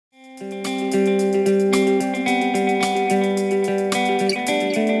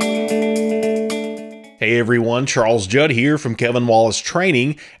Hey everyone, Charles Judd here from Kevin Wallace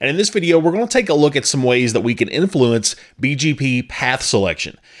Training, and in this video we're going to take a look at some ways that we can influence BGP path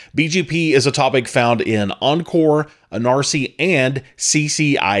selection. BGP is a topic found in ENCOR, ENARSI, and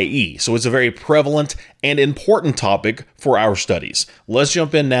CCIE, so it's a very prevalent and important topic for our studies. Let's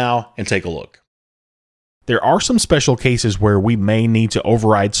jump in now and take a look. There are some special cases where we may need to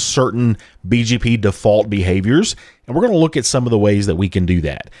override certain BGP default behaviors, and we're going to look at some of the ways that we can do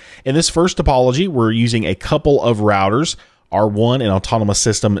that. In this first topology, we're using a couple of routers, R1 and Autonomous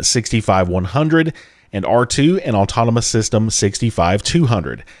System 65100, and R2 and Autonomous System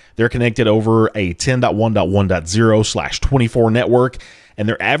 65200. They're connected over a 10.1.1.0/24 network, and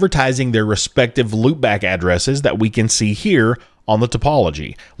they're advertising their respective loopback addresses that we can see here on the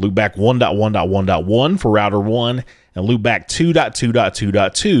topology. Loopback 1.1.1.1 for router 1 and loopback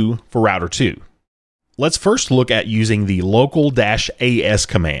 2.2.2.2 for router 2. Let's first look at using the local-as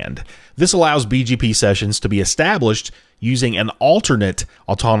command. This allows BGP sessions to be established using an alternate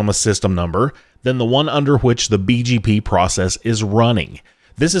autonomous system number than the one under which the BGP process is running.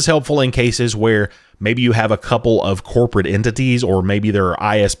 This is helpful in cases where maybe you have a couple of corporate entities, or maybe there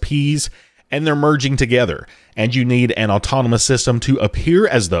are ISPs and they're merging together, and you need an autonomous system to appear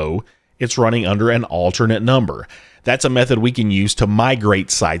as though it's running under an alternate number. That's a method we can use to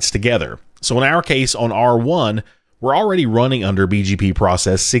migrate sites together. So in our case on R1, we're already running under BGP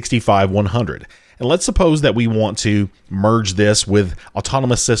process 65100. And let's suppose that we want to merge this with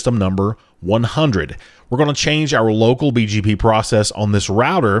autonomous system number 100. We're going to change our local BGP process on this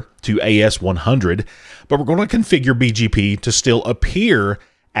router to AS100, but we're going to configure BGP to still appear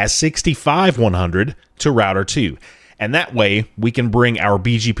as 65100 to router 2. And that way we can bring our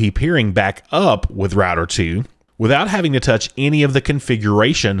BGP peering back up with router 2 without having to touch any of the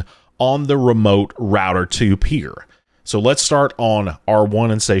configuration on the remote router 2 peer. So let's start on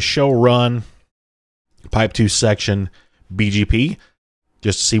R1 and say show run pipe 2 section BGP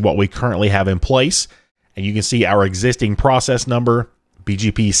just to see what we currently have in place. And you can see our existing process number,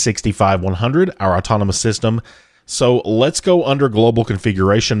 BGP 65100, our autonomous system. So let's go under global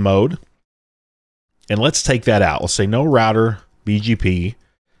configuration mode and let's take that out. Let's say no router BGP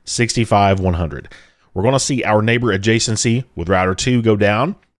 65100. We're going to see our neighbor adjacency with router 2 go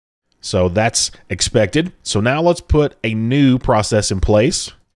down. So that's expected. So now let's put a new process in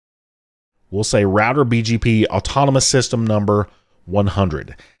place. We'll say router BGP autonomous system number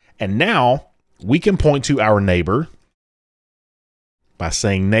 100. And now we can point to our neighbor by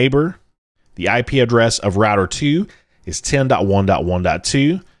saying neighbor. The IP address of router 2 is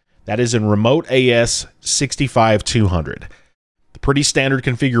 10.1.1.2. That is in remote AS 65200. Pretty standard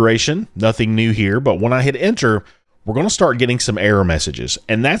configuration, nothing new here, but when I hit enter, we're going to start getting some error messages.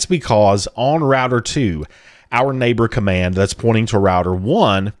 And that's because on router 2, our neighbor command that's pointing to router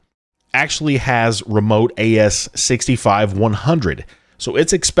 1 actually has remote AS 65100. So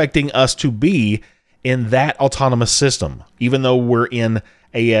it's expecting us to be in that autonomous system, even though we're in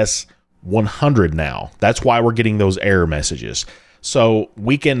AS 100 now. That's why we're getting those error messages. So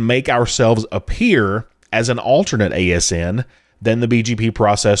we can make ourselves appear as an alternate ASN than the BGP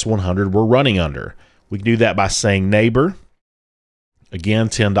process 100 we're running under. We can do that by saying neighbor, again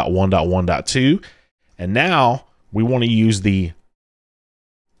 10.1.1.2, and now we want to use the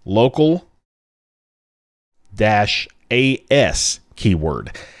local-as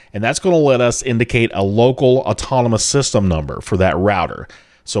keyword, and that's going to let us indicate a local autonomous system number for that router.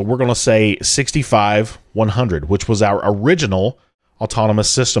 So we're going to say 65100, which was our original autonomous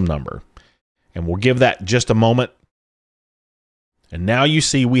system number. And we'll give that just a moment. And now you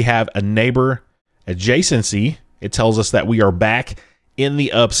see we have a neighbor adjacency. It tells us that we are back in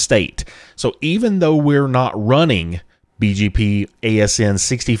the upstate. So even though we're not running BGP ASN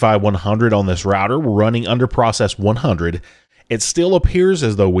 65100 on this router, we're running under process 100, it still appears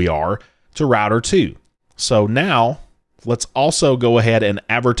as though we are to router 2. So now let's also go ahead and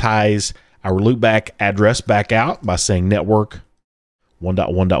advertise our loopback address back out by saying network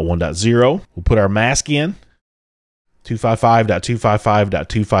 1.1.1.0. We'll put our mask in,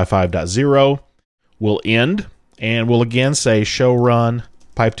 255.255.255.0. We'll end, and we'll again say show run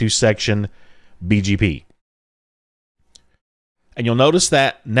pipe 2 section BGP. And you'll notice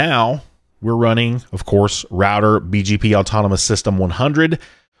that now we're running, of course, router BGP autonomous system 100.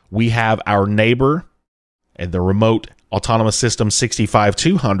 We have our neighbor and the remote autonomous system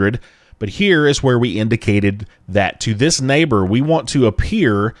 65200, but here is where we indicated that to this neighbor we want to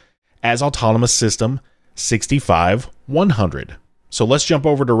appear as autonomous system 65100. So let's jump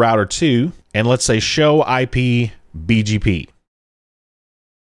over to router 2 and let's say show IP BGP.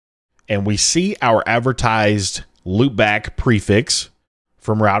 And we see our advertised loopback prefix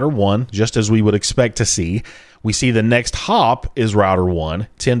from router 1, just as we would expect to see. We see the next hop is router 1,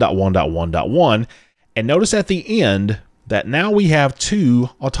 10.1.1.1, and notice at the end that now we have two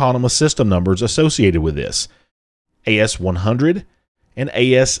autonomous system numbers associated with this, AS100 and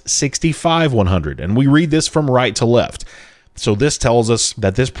AS65-100, and we read this from right to left. So this tells us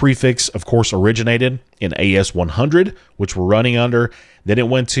that this prefix, of course, originated in AS100, which we're running under. Then it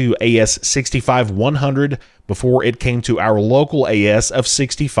went to AS65-100 before it came to our local AS of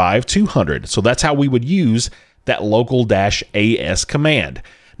 65-200. So that's how we would use that local-AS command.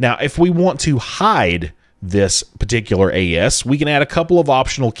 Now, if we want to hide this particular AS, we can add a couple of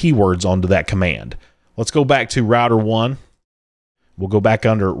optional keywords onto that command. Let's go back to router 1. We'll go back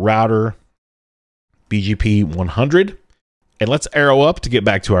under router BGP 100. And let's arrow up to get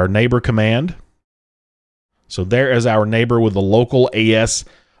back to our neighbor command. So there is our neighbor with the local AS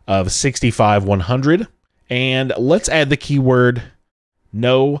of 65-100. And let's add the keyword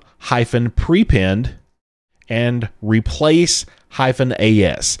no-prepend and replace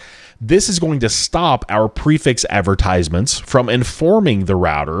 -as. This is going to stop our prefix advertisements from informing the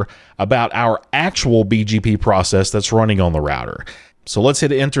router about our actual BGP process that's running on the router. So let's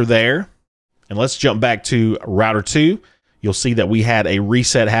hit enter there. And let's jump back to router 2. You'll see that we had a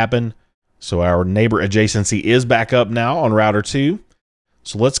reset happen. So our neighbor adjacency is back up now on router 2.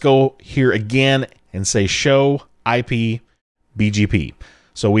 So let's go here again and say show IP BGP.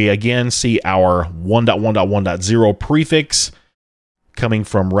 So we again see our 1.1.1.0 prefix coming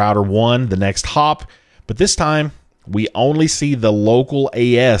from router 1, the next hop. But this time we only see the local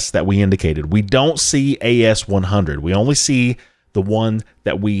AS that we indicated. We don't see AS100. We only see the one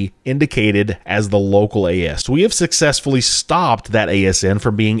that we indicated as the local AS. So we have successfully stopped that ASN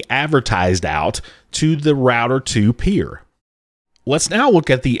from being advertised out to the router 2 peer. Let's now look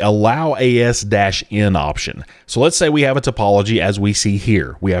at the allow AS-in option. So let's say we have a topology as we see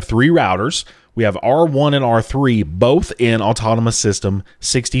here. We have three routers. We have R1 and R3 both in autonomous system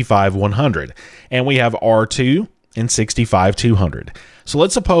 65-100. And we have R2 and 65-200. So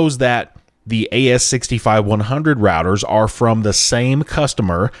let's suppose that the AS65-100 routers are from the same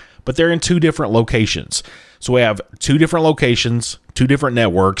customer, but they're in two different locations. So we have two different locations, two different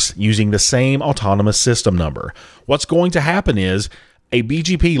networks using the same autonomous system number. What's going to happen is a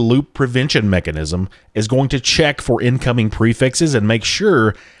BGP loop prevention mechanism is going to check for incoming prefixes and make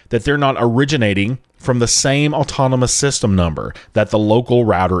sure that they're not originating from the same autonomous system number that the local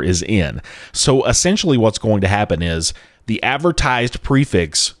router is in. So essentially what's going to happen is the advertised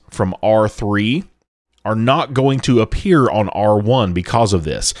prefix from R3 are not going to appear on R1 because of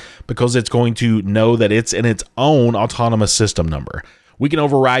this, because it's going to know that it's in its own autonomous system number. We can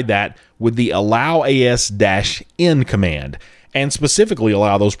override that with the allow AS-in command and specifically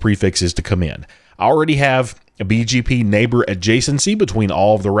allow those prefixes to come in. I already have a BGP neighbor adjacency between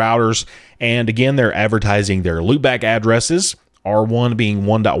all of the routers, and again, they're advertising their loopback addresses, R1 being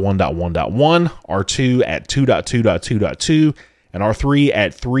 1.1.1.1, R2 at 2.2.2.2, and R3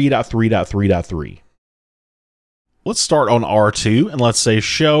 at 3.3.3.3. Let's start on R2 and let's say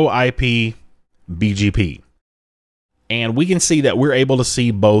show IP BGP. And we can see that we're able to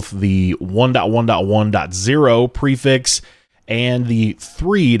see both the 1.1.1.0 prefix and the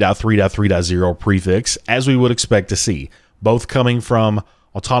 3.3.3.0 prefix, as we would expect to see, both coming from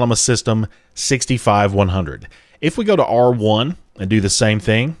autonomous system 65-100. If we go to R1 and do the same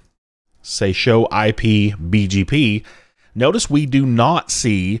thing, say show IP BGP, notice we do not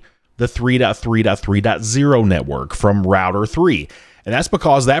see the 3.3.3.0 network from router 3. And that's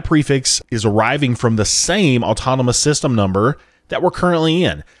because that prefix is arriving from the same autonomous system number that we're currently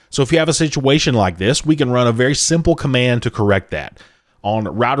in. So if you have a situation like this, we can run a very simple command to correct that. On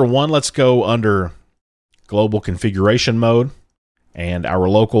router 1, let's go under global configuration mode and our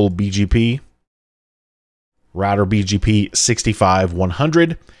local BGP, router BGP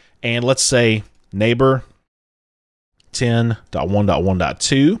 65-100, and let's say neighbor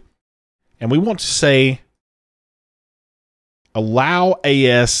 10.1.1.2, and we want to say allow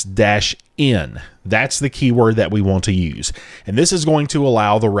AS-in. That's the keyword that we want to use. And this is going to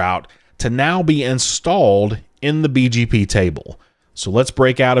allow the route to now be installed in the BGP table. So let's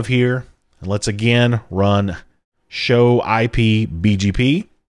break out of here and let's again run show IP BGP.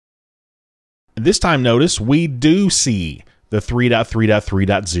 And this time notice we do see the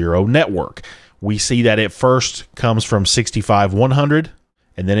 3.3.3.0 network. We see that it first comes from 65-100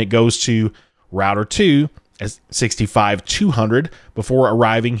 and then it goes to router 2 as 65-200 before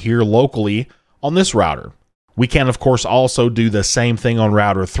arriving here locally on this router. We can, of course, also do the same thing on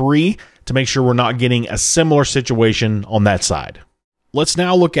router 3 to make sure we're not getting a similar situation on that side. Let's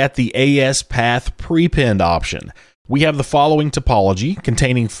now look at the AS path prepend option. we have the following topology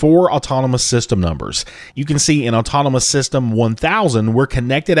containing 4 autonomous system numbers. You can see in autonomous system 1000, we're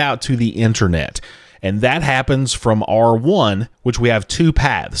connected out to the internet. And that happens from R1, which we have 2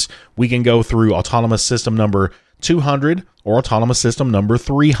 paths. We can go through autonomous system number 200 or autonomous system number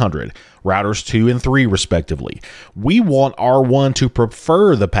 300, routers 2 and 3 respectively. We want R1 to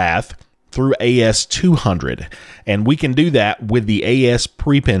prefer the path through AS200, and we can do that with the AS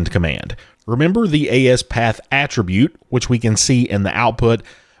prepend command. Remember the AS path attribute, which we can see in the output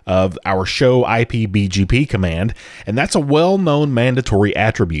of our show IP BGP command, and that's a well-known mandatory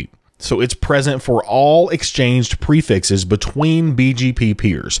attribute. So it's present for all exchanged prefixes between BGP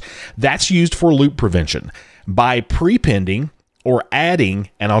peers. That's used for loop prevention. By prepending or adding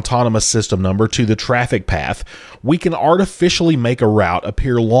an autonomous system number to the traffic path, we can artificially make a route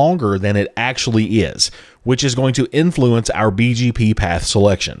appear longer than it actually is, which is going to influence our BGP path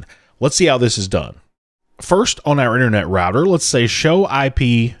selection. Let's see how this is done. First, on our internet router, let's say show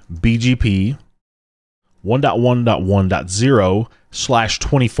IP BGP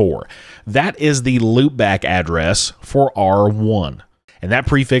 1.1.1.0/24. That is the loopback address for R1. And that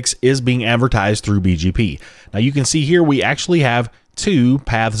prefix is being advertised through BGP. Now you can see here we actually have 2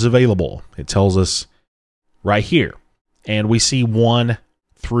 paths available. It tells us right here. And we see one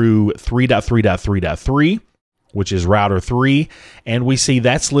through 3.3.3.3, which is router 3. And we see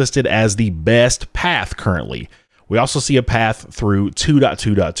that's listed as the best path currently. We also see a path through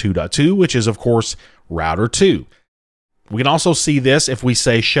 2.2.2.2, which is, of course, router 2. We can also see this if we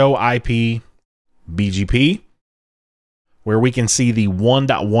say show IP BGP, where we can see the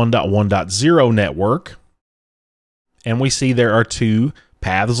 1.1.1.0 network, and we see there are 2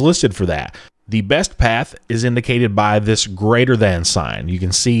 paths listed for that. The best path is indicated by this greater than sign. You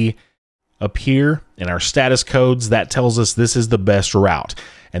can see up here in our status codes, that tells us this is the best route.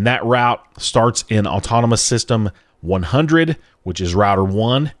 And that route starts in autonomous system 100, which is router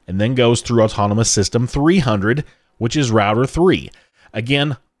 1, and then goes through autonomous system 300, which is router 3.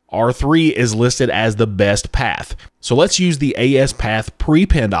 Again, R3 is listed as the best path. So let's use the AS path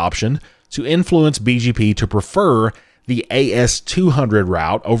prepend option to influence BGP to prefer the AS200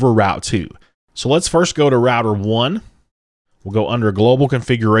 route over route 2. So let's first go to router 1. We'll go under global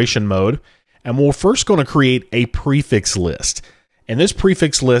configuration mode, and we're first going to create a prefix list. And this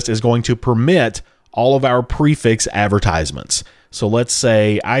prefix list is going to permit all of our prefix advertisements. So let's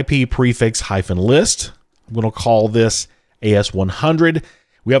say IP prefix -list. I'm going to call this AS100.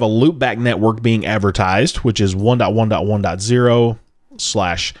 We have a loopback network being advertised, which is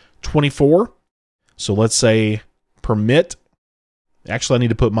 1.1.1.0/24. So let's say permit. Actually, I need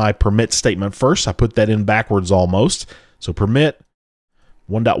to put my permit statement first. I put that in backwards almost. So permit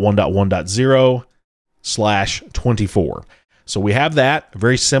 1.1.1.0/24. So we have that, a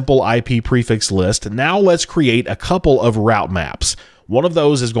very simple IP prefix list. Now let's create a couple of route maps. One of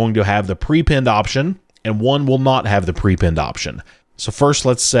those is going to have the prepend option, and one will not have the prepend option. So first,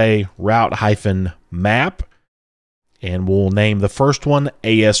 let's say route-map, and we'll name the first one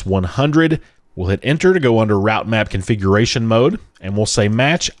AS100. We'll hit enter to go under route map configuration mode, and we'll say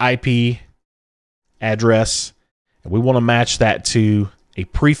match IP address. And we want to match that to a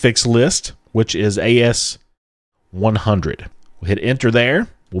prefix list, which is AS100. We'll hit enter there.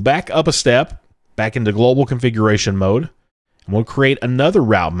 We'll back up a step, back into global configuration mode, and we'll create another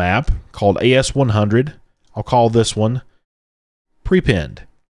route map called AS100. I'll call this one prepend.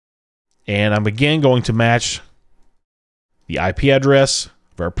 And I'm again going to match the IP address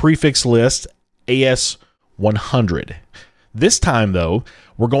of our prefix list, AS100. This time, though,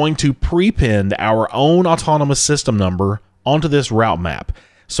 we're going to prepend our own autonomous system number onto this route map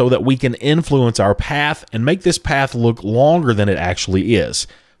so that we can influence our path and make this path look longer than it actually is.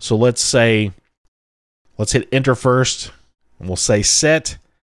 So let's hit enter first, and we'll say set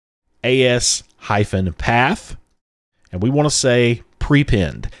AS-path, and we want to say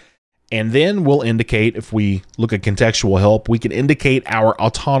prepend. And then we'll indicate, if we look at contextual help, we can indicate our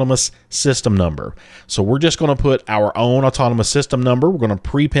autonomous system number. So we're just going to put our own autonomous system number. We're going to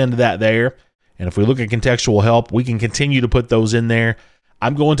prepend that there. And if we look at contextual help, we can continue to put those in there.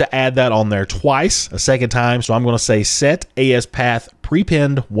 I'm going to add that on there twice, a second time. So I'm going to say set AS-path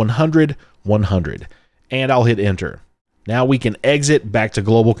prepend 100, 100. And I'll hit enter. Now we can exit back to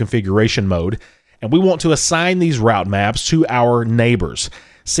global configuration mode. And we want to assign these route maps to our neighbors.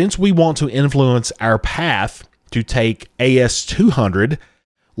 Since we want to influence our path to take AS200,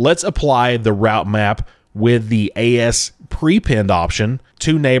 let's apply the route map with the AS prepend option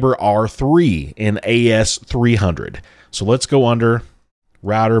to neighbor R3 in AS300. So let's go under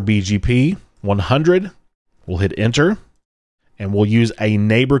router BGP 100. We'll hit enter, and we'll use a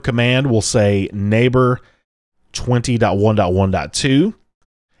neighbor command. We'll say neighbor 20.1.1.2,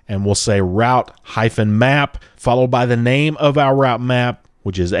 and we'll say route-map, followed by the name of our route map,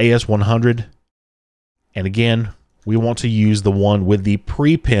 which is AS100. And again, we want to use the one with the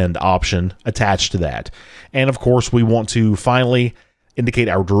prepend option attached to that. And of course, we want to finally indicate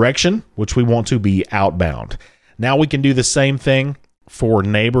our direction, which we want to be outbound. Now we can do the same thing for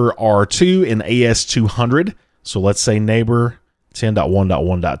neighbor R2 in AS200. So let's say neighbor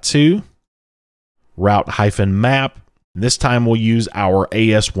 10.1.1.2, route-map. This time we'll use our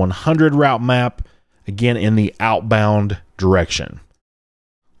AS100 route map, again in the outbound direction.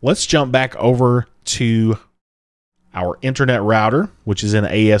 Let's jump back over to our internet router, which is in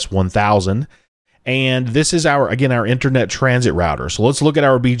AS1000. And this is our internet transit router. So let's look at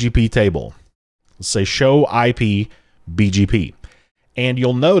our BGP table. Let's say show IP BGP. And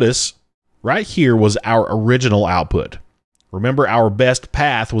you'll notice right here was our original output. Remember, our best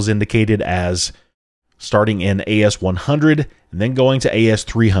path was indicated as starting in AS100 and then going to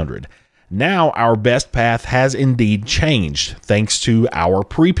AS300. Now our best path has indeed changed thanks to our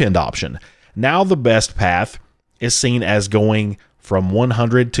prepend option. Now the best path is seen as going from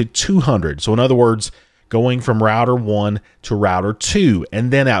 100 to 200. So in other words, going from router 1 to router 2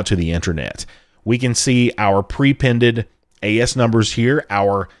 and then out to the internet. We can see our prepended AS numbers here,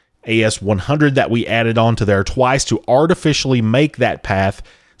 our AS100 that we added onto there twice to artificially make that path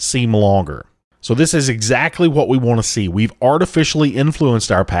seem longer. So this is exactly what we want to see. We've artificially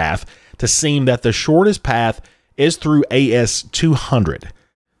influenced our path to seem that the shortest path is through AS200.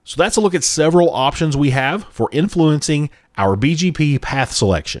 So that's a look at several options we have for influencing our BGP path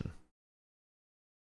selection.